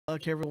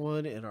luck,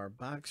 everyone, in our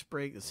box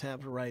break that's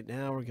happening right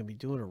now. We're going to be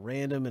doing a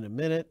random in a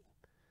minute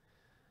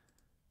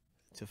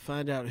to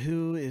find out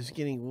who is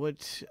getting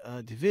what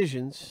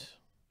divisions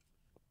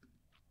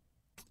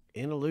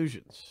in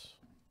Illusions.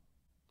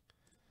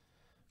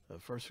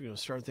 First, we're going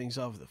to start things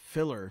off with a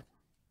filler,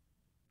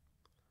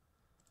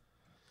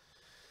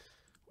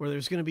 where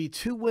there's going to be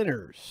 2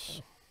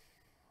 winners.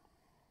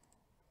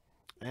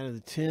 Out of the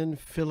 10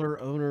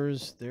 filler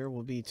owners, there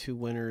will be 2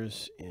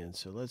 winners. And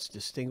so let's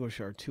distinguish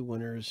our 2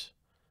 winners.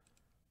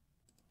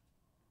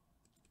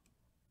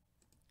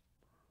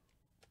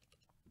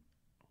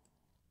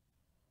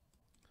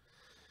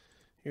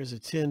 Here's the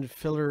 10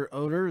 filler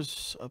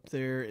owners up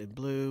there in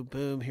blue.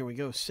 Boom, here we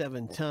go,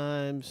 7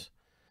 times.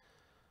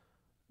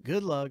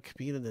 Good luck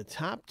being in the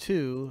top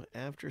 2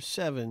 after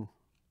 7.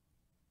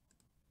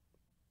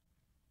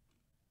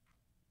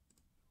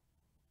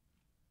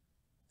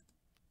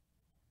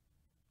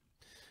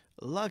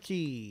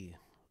 Lucky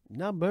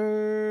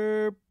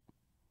number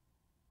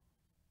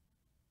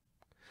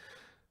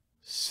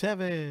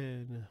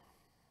 7.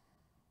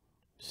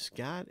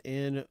 Scott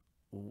and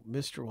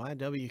Mr.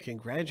 YW,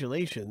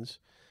 congratulations.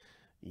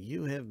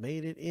 You have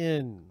made it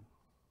in.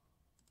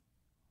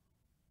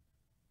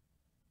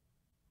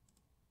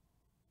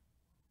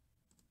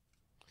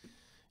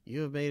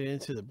 You have made it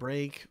into the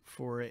break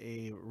for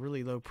a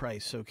really low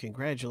price. So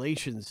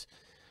congratulations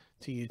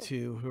to you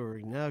two who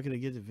are now going to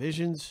get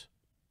divisions.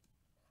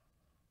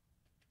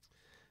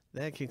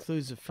 That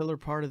concludes the filler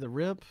part of the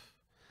rip.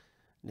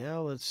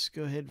 Now let's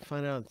go ahead and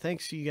find out.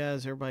 Thanks to you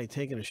guys, everybody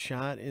taking a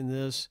shot in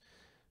this.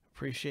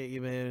 Appreciate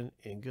you, man,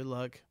 and good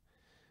luck.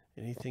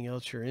 Anything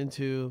else you're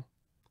into?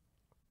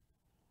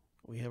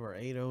 We have our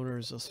 8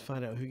 owners. Let's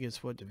find out who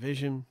gets what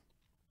division.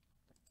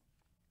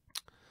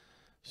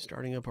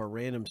 Starting up our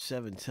random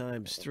 7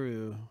 times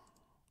through.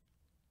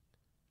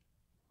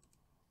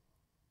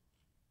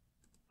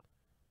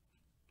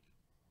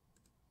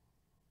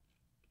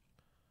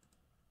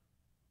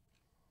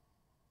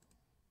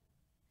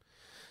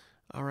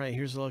 All right,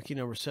 here's lucky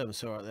number 7.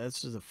 So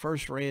that's the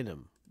first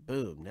random.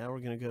 Boom. Now we're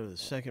going to go to the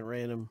second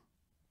random.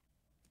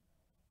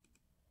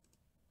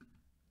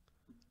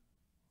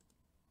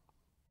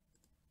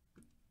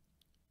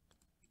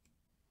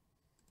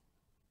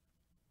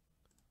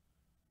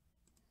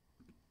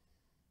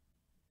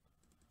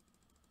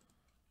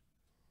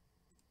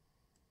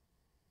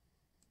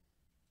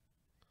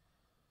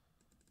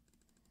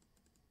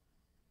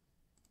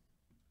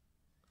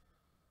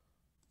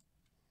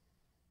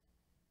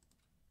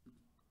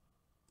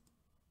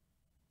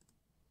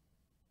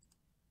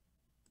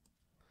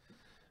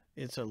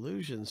 It's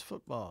Illusions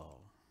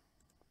football.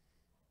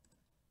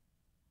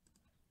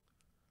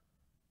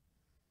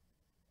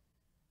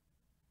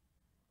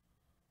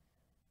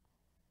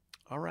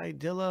 All right,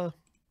 Dilla.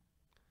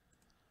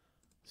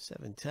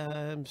 7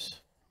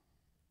 times.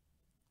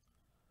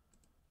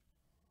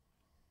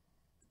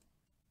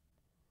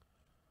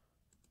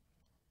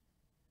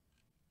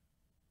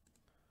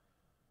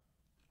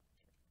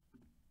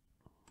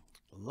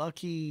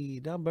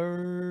 Lucky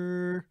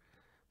number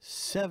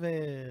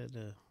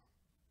 7.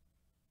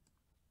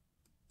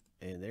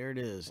 And there it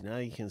is. Now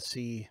you can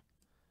see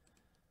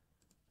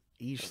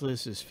each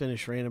list is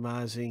finished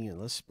randomizing. And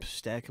let's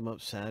stack them up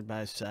side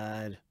by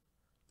side.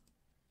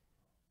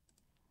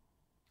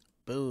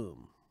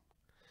 Boom.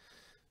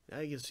 Now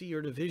you can see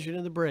your division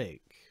in the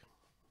break.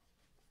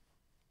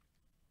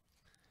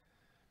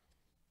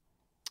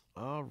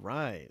 All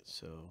right.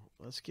 So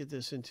let's get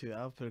this into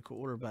alphabetical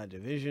order by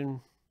division.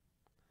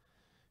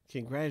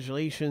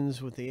 Congratulations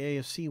with the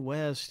AFC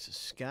West,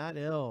 Scott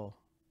L.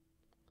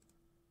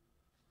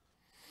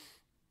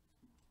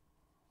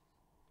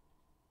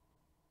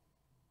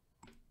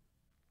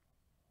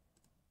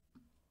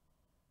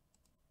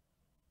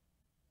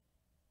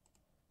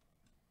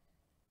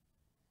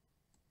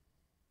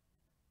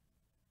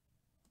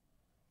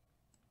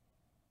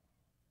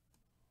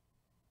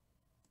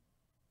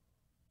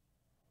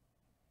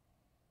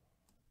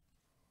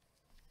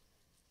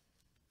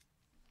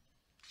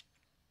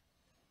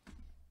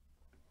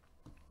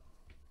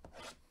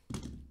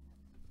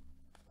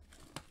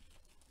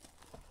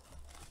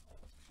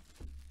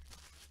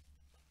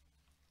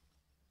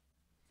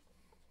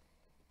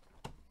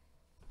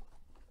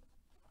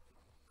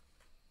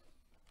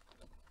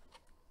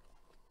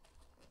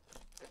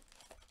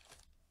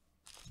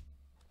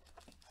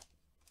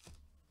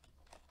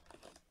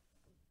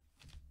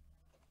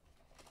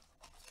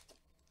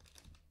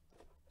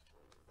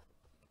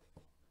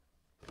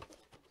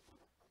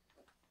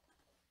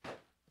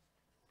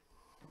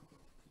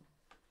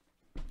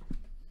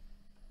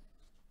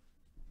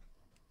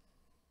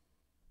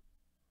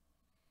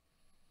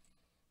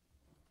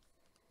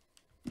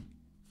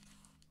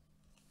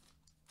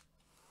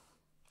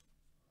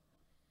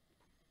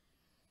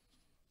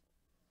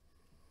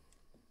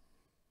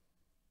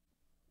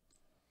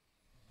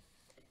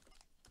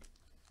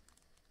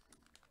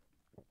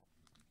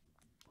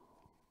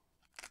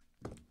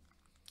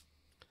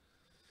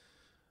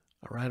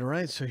 All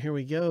right. So here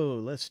we go.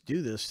 Let's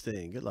do this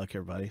thing. Good luck,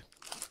 everybody.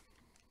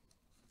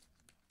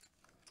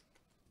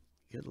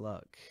 Good Good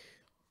luck.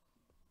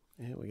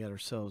 And we got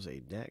ourselves a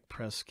Dak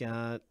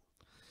Prescott.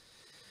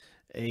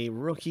 A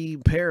rookie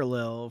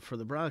parallel for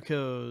the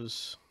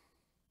Broncos.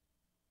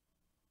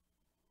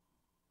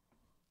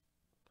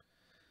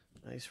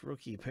 Nice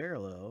rookie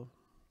parallel.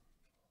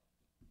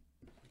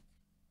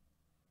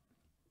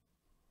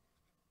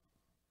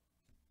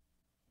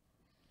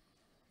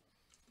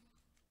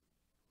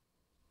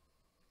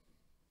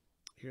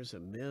 Here's a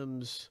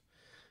Mims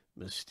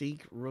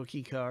Mystique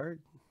rookie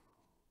card.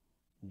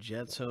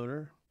 Jets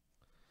owner.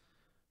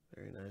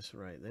 Very nice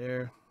right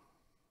there.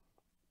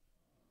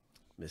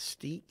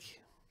 Mystique.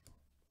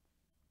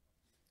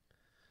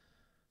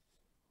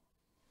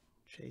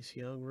 Chase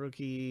Young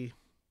rookie.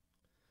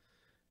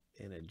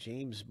 And a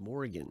James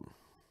Morgan.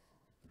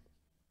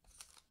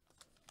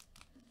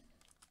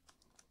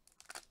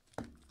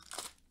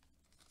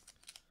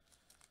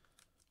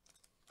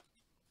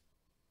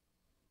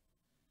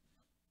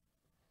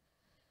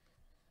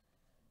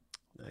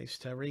 Nice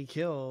Tyreek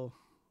Hill.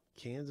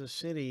 Kansas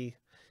City.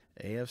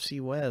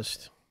 AFC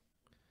West.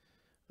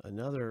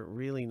 Another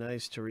really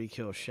nice Tyreek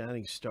Hill.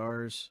 Shining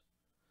Stars.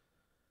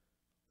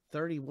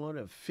 31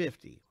 of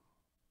 50.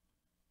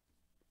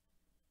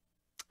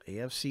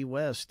 AFC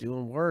West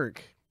doing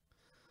work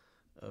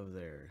over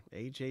there.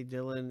 A.J.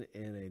 Dillon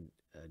and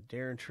a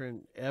Darren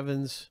Trent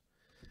Evans.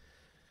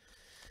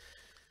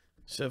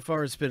 So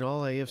far, it's been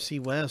all AFC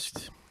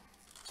West.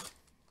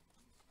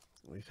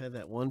 We've had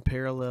that one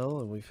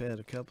parallel, and we've had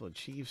a couple of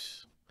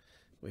Chiefs.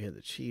 We had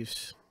the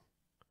Chiefs.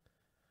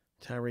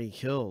 Tyreek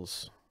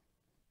Hills.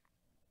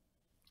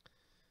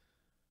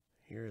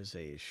 Here is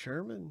a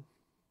Sherman.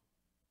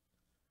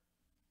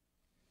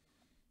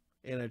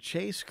 And a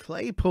Chase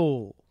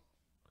Claypool.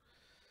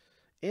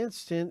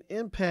 Instant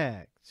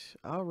impact.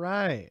 All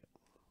right.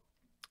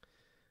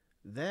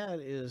 That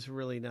is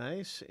really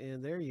nice.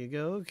 And there you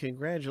go.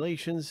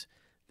 Congratulations.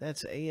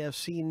 That's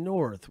AFC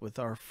North with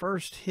our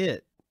first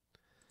hit.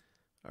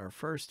 Our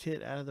first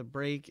hit out of the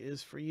break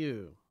is for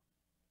you.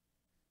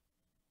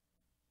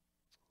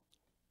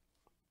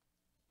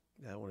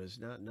 That one is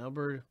not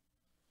numbered.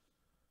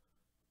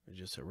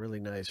 Just a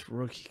really nice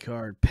rookie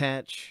card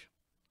patch.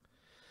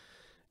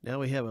 Now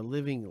we have a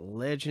Living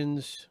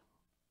Legends.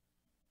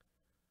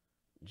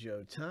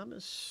 Joe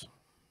Thomas.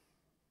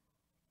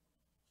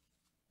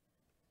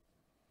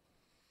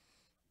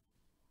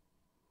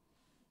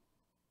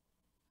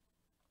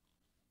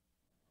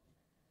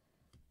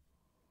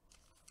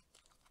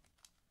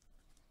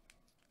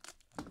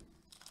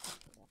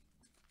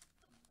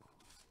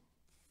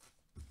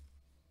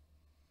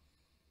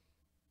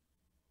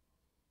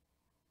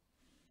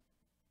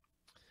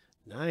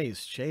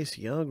 Nice. Chase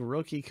Young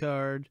rookie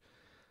card.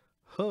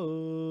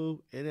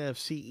 Ho,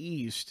 NFC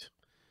East.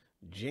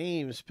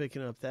 James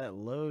picking up that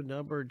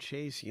low-numbered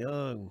Chase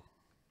Young.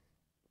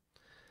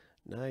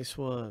 Nice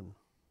one.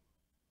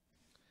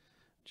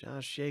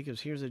 Josh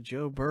Jacobs. Here's a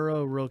Joe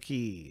Burrow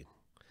rookie.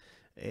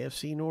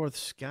 AFC North,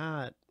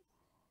 Scott.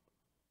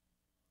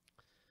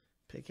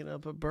 Picking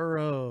up a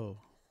Burrow.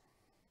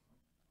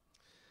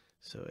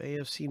 So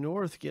AFC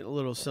North getting a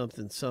little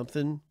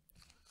something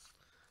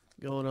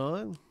going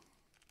on.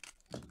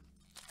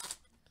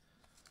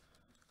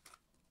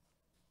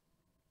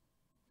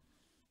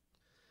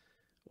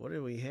 What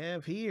do we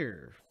have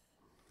here?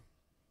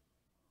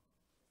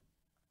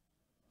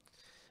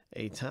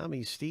 A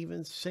Tommy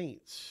Stevens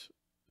Saints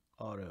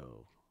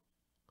auto.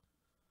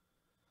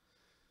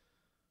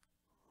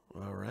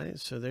 All right,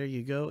 so there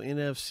you go.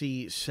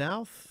 NFC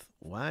South,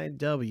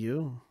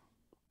 YW.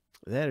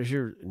 That is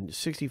your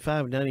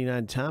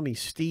 65.99 Tommy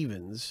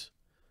Stevens.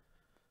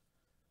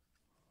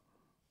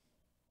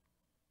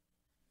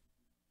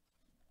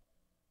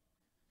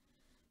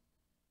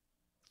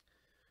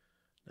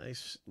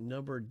 Nice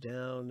numbered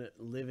down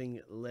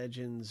Living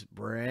Legends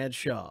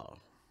Bradshaw.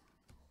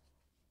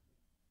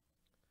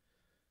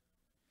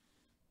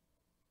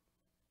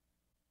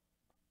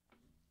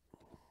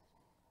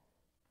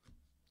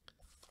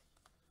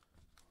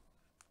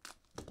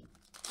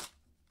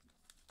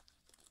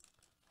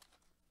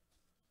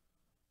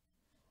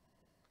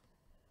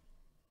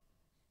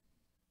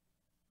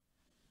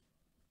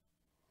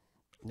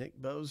 Nick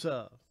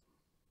Bosa.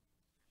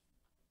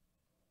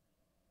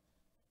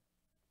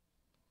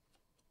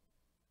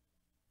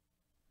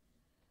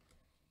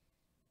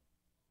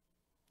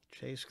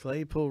 Chase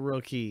Claypool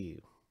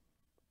rookie.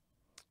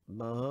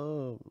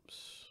 Mahomes.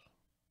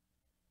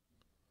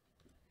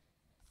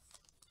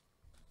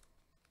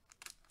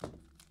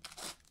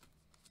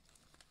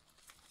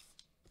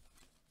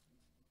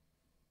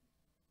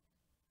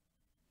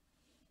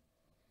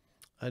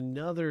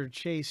 Another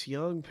Chase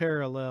Young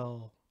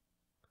parallel.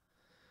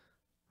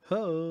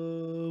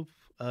 Hope.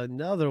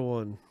 Another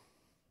one.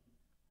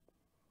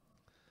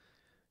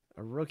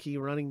 A rookie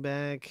running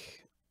back.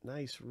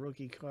 Nice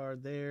rookie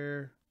card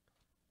there.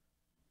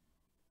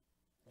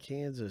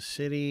 Kansas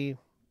City.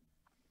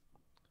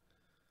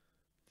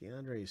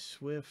 DeAndre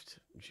Swift.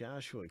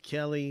 Joshua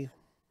Kelly.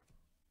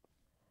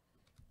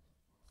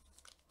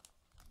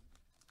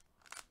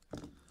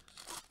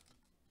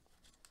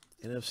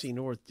 NFC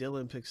North,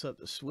 Dylan picks up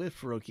the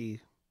Swift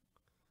rookie.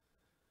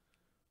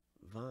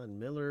 Von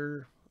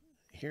Miller.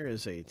 Here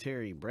is a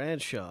Terry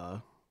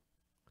Bradshaw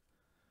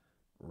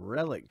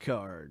relic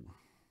card.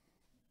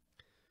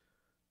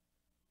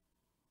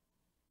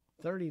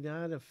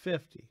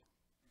 39/50.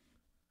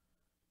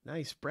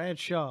 Nice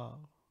Bradshaw.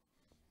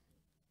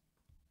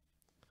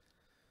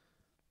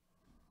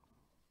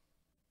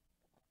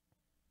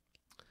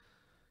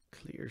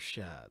 Clear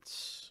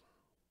shots.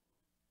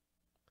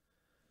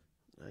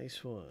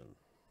 Nice one.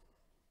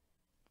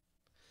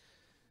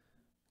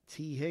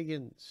 T.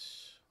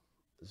 Higgins.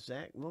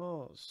 Zach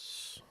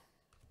Moss.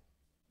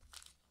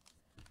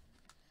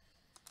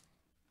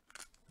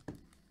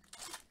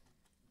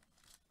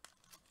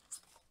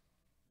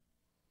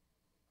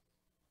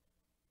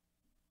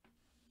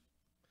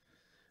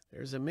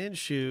 There's a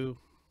Minshew.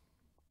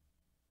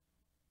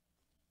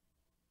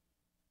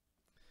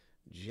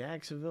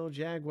 Jacksonville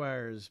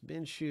Jaguars,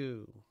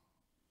 Minshew.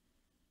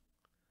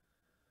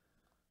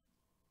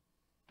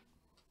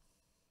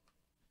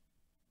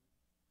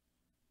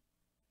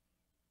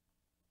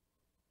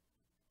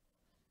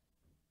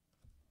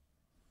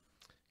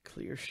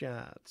 Clear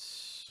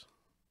shots.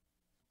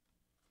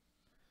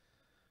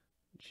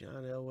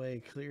 John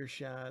Elway, clear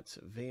shots.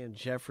 Van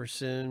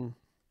Jefferson.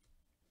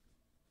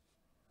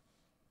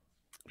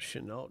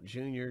 Chenault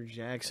Jr.,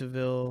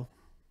 Jacksonville.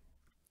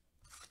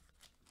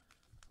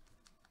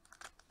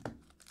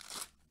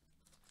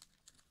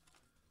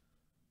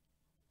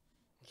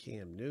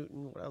 Cam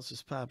Newton. What else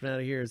is popping out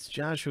of here? It's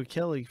Joshua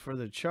Kelly for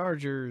the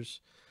Chargers.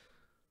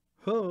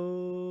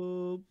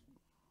 Hope.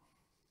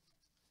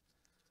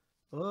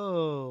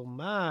 Oh,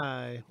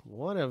 my.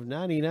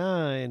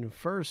 1/99.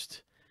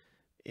 First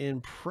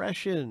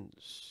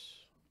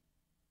impressions.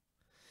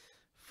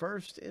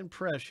 First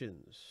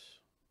impressions.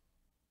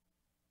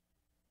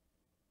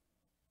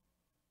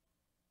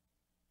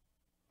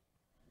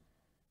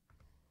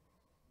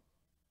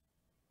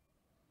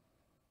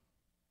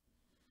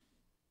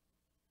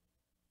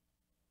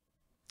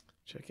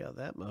 Check out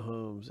that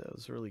Mahomes. That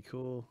was really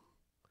cool.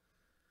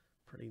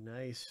 Pretty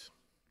nice.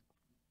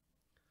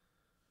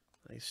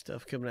 Nice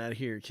stuff coming out of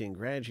here.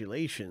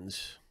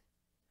 Congratulations.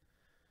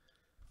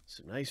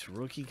 Some nice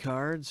rookie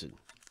cards and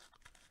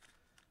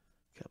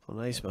a couple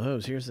of nice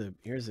Mahomes. Here's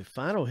the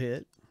final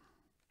hit.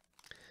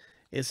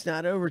 It's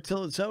not over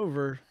till it's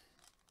over.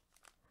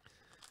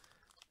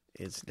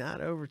 It's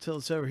not over till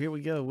it's over. Here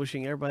we go.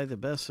 Wishing everybody the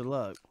best of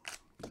luck.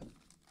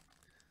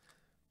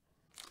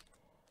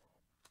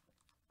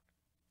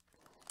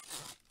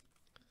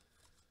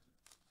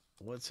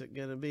 What's it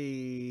going to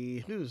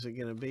be? Who's it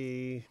going to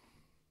be?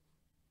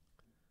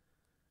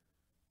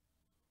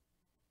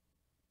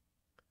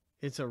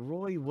 It's a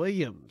Roy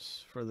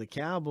Williams for the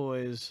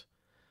Cowboys.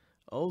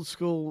 Old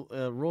school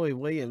Roy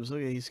Williams.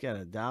 Look at, he's got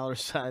a dollar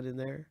sign in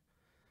there.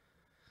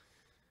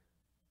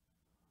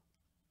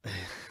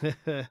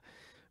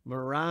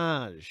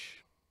 Mirage.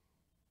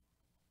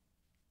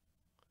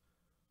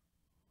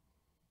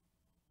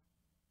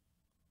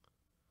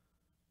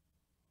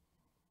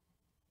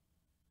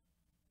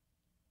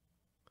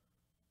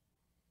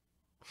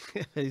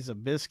 He's a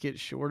biscuit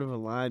short of a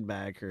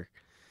linebacker.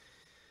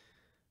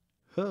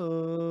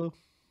 Oh.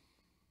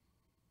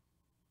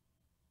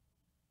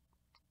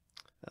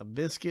 A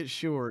biscuit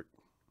short.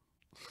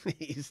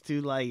 He's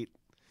too light.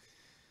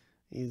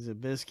 He's a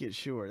biscuit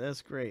short.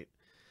 That's great.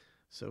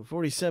 So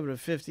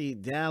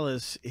 47/50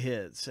 Dallas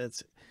hits.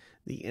 That's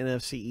the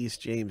NFC East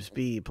James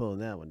B pulling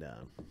that one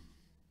down.